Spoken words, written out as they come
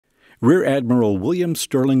Rear Admiral William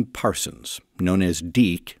Sterling Parsons, known as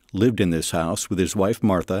Deak, lived in this house with his wife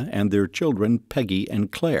Martha and their children Peggy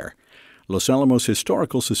and Claire. Los Alamos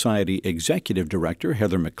Historical Society Executive Director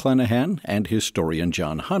Heather McClenahan and historian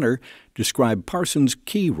John Hunter describe Parsons'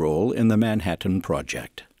 key role in the Manhattan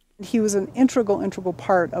Project. He was an integral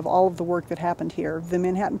part of all of the work that happened here. The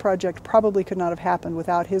Manhattan Project probably could not have happened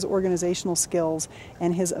without his organizational skills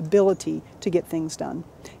and his ability to get things done.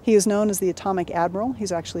 He is known as the Atomic Admiral.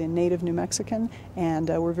 He's actually a native New Mexican, and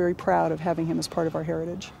we're very proud of having him as part of our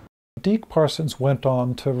heritage. Deak Parsons went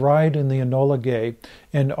on to ride in the Enola Gay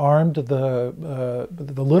and armed the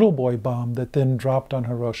little boy bomb that then dropped on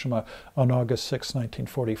Hiroshima on August 6,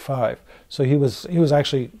 1945. So he was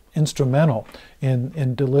actually instrumental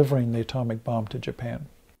in delivering the atomic bomb to Japan.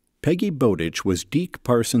 Peggy Bowditch was Deak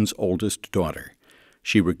Parsons' oldest daughter.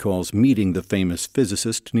 She recalls meeting the famous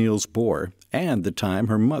physicist Niels Bohr and the time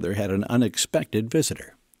her mother had an unexpected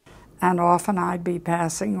visitor. And often I'd be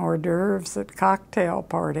passing hors d'oeuvres at cocktail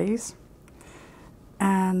parties.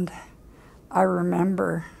 And I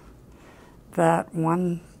remember that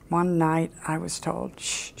one night I was told,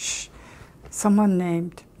 shh, someone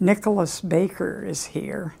named Nicholas Baker is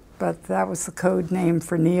here. But that was the code name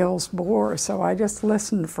for Niels Bohr, so I just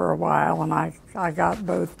listened for a while and I got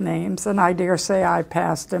both names, and I dare say I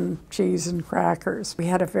passed him cheese and crackers. We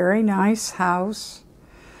had a very nice house.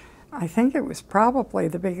 I think it was probably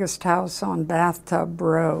the biggest house on Bathtub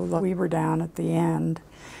Row. We were down at the end,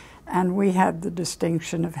 and we had the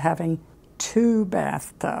distinction of having 2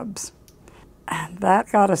 bathtubs. And that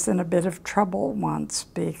got us in a bit of trouble once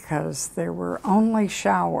because there were only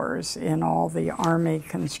showers in all the Army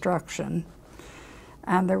construction.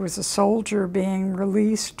 And there was a soldier being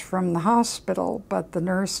released from the hospital, but the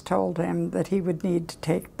nurse told him that he would need to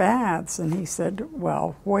take baths, and he said,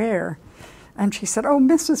 well, where? And she said, oh,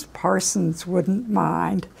 Mrs. Parsons wouldn't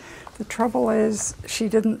mind. The trouble is, she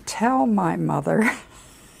didn't tell my mother.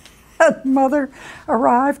 And Mother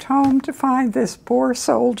arrived home to find this poor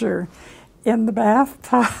soldier in the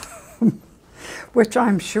bathtub, which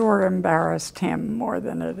I'm sure embarrassed him more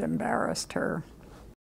than it embarrassed her.